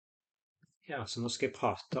Ja, så nå skal jeg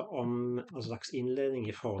prate om en slags innledning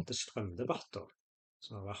i forhold til strømdebatter,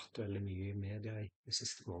 som har vært veldig mye i media i de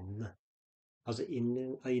siste månedene. Altså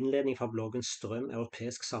innledning fra bloggen Strøm,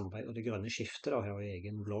 europeisk samarbeid og det grønne skiftet. Da, jeg har jo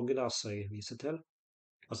egen blogg der, som jeg viser til.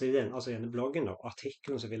 I denne bloggen, da,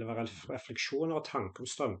 artikkelen, så vil det være refleksjoner og tanker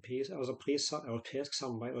om strømpriser, priser, europeisk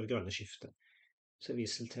samarbeid og det grønne skiftet. Så jeg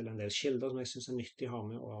viser til en del kilder som jeg synes er nyttig å ha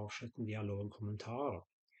med, og avslutte en dialog og kommentarer.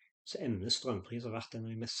 Så emnet strømpris har vært en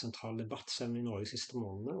av de mest sentrale debattsemnene i Norge de siste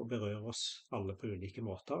månedene, og berører oss alle på ulike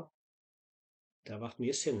måter. Det har vært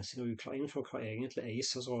mye synsing og uklar info hva egentlig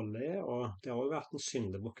ACERs rolle er, og det har også vært en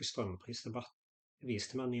syndebukk i strømprisdebatt. Det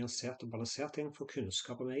viste mer nyansert og balansert info,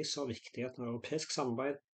 kunnskap om ACER og viktigheten av europeisk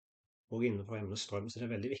samarbeid, og innenfor emnet strøm. Så det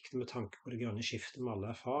er veldig viktig med tanke på det grønne skiftet med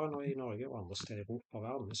alle erfaringer i Norge og andre steder i Europa og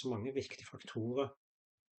verden. Det er så mange viktige faktorer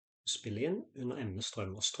spille inn under emnet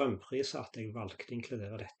strøm og strømpriser at jeg valgte å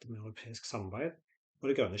inkludere dette med europeisk samarbeid og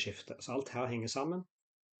det grønne skiftet. Så alt her henger sammen.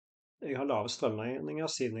 Jeg har lave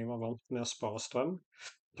strømregninger siden jeg var vant med å spare strøm.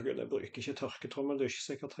 Jeg bruker ikke tørketrommel, det er ikke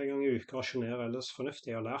sikkert 3 ganger i uka å rasjonere ellers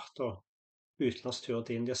fornuftig. Jeg har lært å utenlandsturer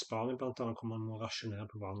til India, Spania blant annet, hvor man må rasjonere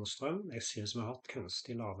på vann og strøm. Jeg synes vi har hatt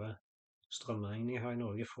kunstig lave strømregninger her i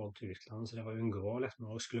Norge i forhold til utlandet, så det var uunngåelig at vi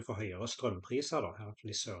også skulle få høyere strømpriser da, her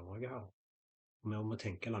i Sør-Norge her. Vi må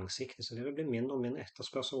tenke langsiktig, så det vil bli mindre og mindre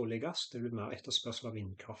etterspørsel av olje og gass. Det vil bli mer etterspørsel av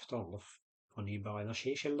vindkraft og andre fornybare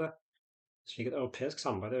energikilder. Slik at europeisk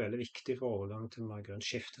samarbeid er veldig viktig for overgang til mer grønt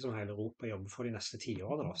skifte som hele Europa jobber for de neste 10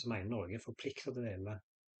 årene. Så mener Norge er forpliktet til å dele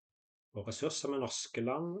våre ressurser med norske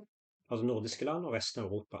land, altså nordiske land og resten av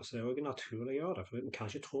Europa. Så det er også naturlig å gjøre det, for vi kan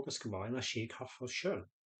ikke tro vi skal bare energikraft for oss selv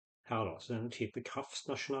her da. Så denne type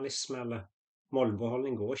kraftnasjonalisme eller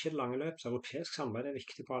målbeholdning går ikke i det lange løp, så europeisk samarbeid er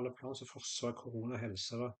viktig på alle plan, så forsvar, korona,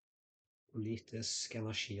 helse, politisk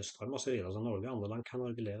energi og strøm og så videre. Så Norge og andre land kan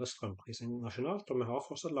regulere strømprisen nasjonalt, og vi har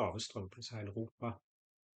fortsatt lave strømpriser i hele Europa,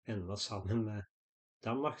 enda sammen med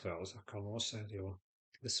Danmark. Så akkurat nå så er det jo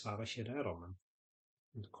dessverre ikke det da, men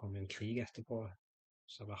det kommer en krig etterpå,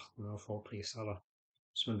 så har vært med å få priser da.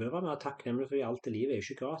 Så vi bør være mer takknemlige, fordi alt i livet er jo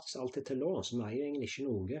ikke gratis, alt er til lån, så vi eier egentlig ikke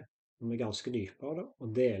noe. Vi er ganske dype av det,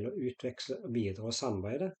 og dele, utveksle, bidra og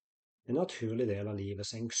samarbeide er en naturlig del av livet.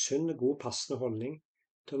 Så en sunn, god, passende holdning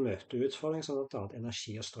til å møte utfordringer som blant annet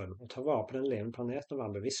energi og strøm, og ta vare på den levende planeten og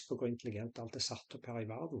være bevisst på hvor intelligent alt er satt opp her i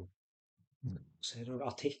verden. Så er det noen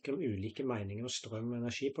artikler om ulike meninger om strøm- og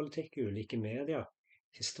energipolitikk i ulike medier.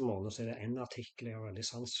 Siste måned så er det en artikkel jeg har veldig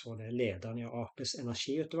sans for, det er lederen i APs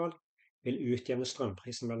energiutvalg vil utjevne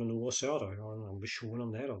strømprisen mellom nord og sør. Jeg har en ambisjon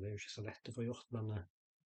om det, det er jo ikke så lett å få gjort, men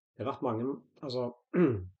det har vært mange,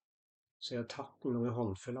 så jeg har tatt noen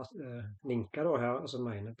håndfulle linker da her,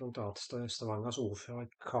 mener blant annet Stavangers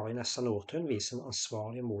ordfører Kari Nessa Nordtun viser en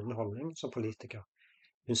ansvarlig og moden holdning som politiker.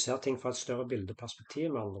 Hun ser ting fra et større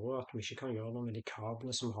bildeperspektiv, med andre ord at vi ikke kan gjøre noe med de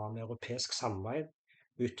kravene som har med europeisk samarbeid,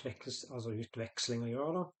 utveksling å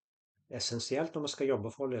gjøre da. Det er essensielt når vi skal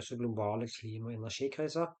jobbe for å løse globale klima- og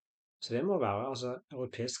energikriser. Så det må være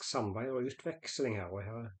europeisk samarbeid og utveksling her, og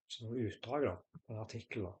her er sånn utdrag da, på en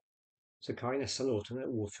artikkel da. Så Kari Nessa Nordtun er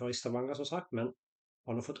ordfører i Stavanger, som sagt, men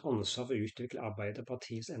har nå fått ansvar for å utvikle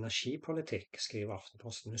Arbeiderpartiets energipolitikk, skriver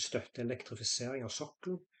Aftenposten. Hun støtter elektrifisering av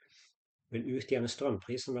sokkelen, vil utjevne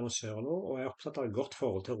strømprisen mellom sør og nord, og er opptatt av et godt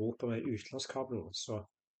forhold til Europa med utenlandskablene.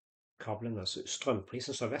 Så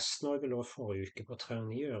strømprisen så Vest-Norge lå forrige uke på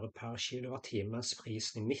 309 øre per kilowattime, mens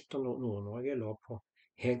prisen i Midt- og Nord-Norge lå på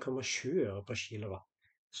 1,7 øre per kilowatt.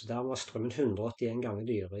 Så der var strømmen 181 ganger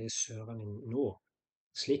dyrere i sør enn i nord.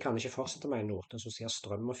 Slik kan det ikke fortsette med Nordtun, som sier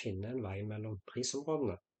strøm må finne en vei mellom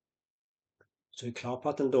prisområdene. Så vi er klar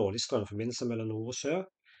på at en dårlig strømforbindelse mellom nord og sør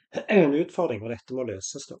er en utfordring, og dette må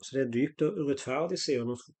løses. Så det er dypt og urettferdig, sier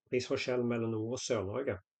hun, prisforskjellen mellom nord og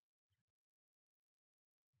Sør-Norge.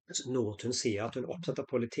 Nordtun sier at hun er opptatt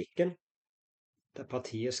av politikken, der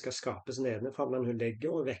partiet skal skapes nedenfra, men hun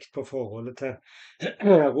legger også vekt på forholdet til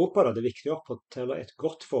Europa. Det er viktig å opprettholde et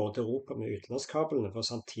godt forhold til Europa med utenlandskablene, for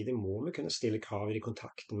samtidig må vi kunne stille krav i de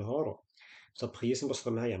kontaktene vi har. Så at prisen på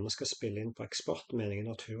strøm her hjemme skal spille inn på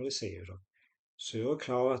eksportmeningen naturlig, sier hun. Så er hun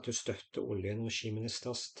klar over at hun støtter olje- og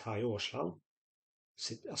energiminister Terje Aasland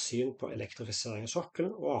sitt syn på elektrifisering av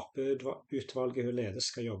sokkelen, og Ap-utvalget hun leder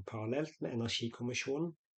skal jobbe parallelt med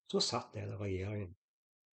energikommisjonen som har satt ned av regjeringen.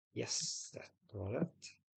 Yes, dette var det.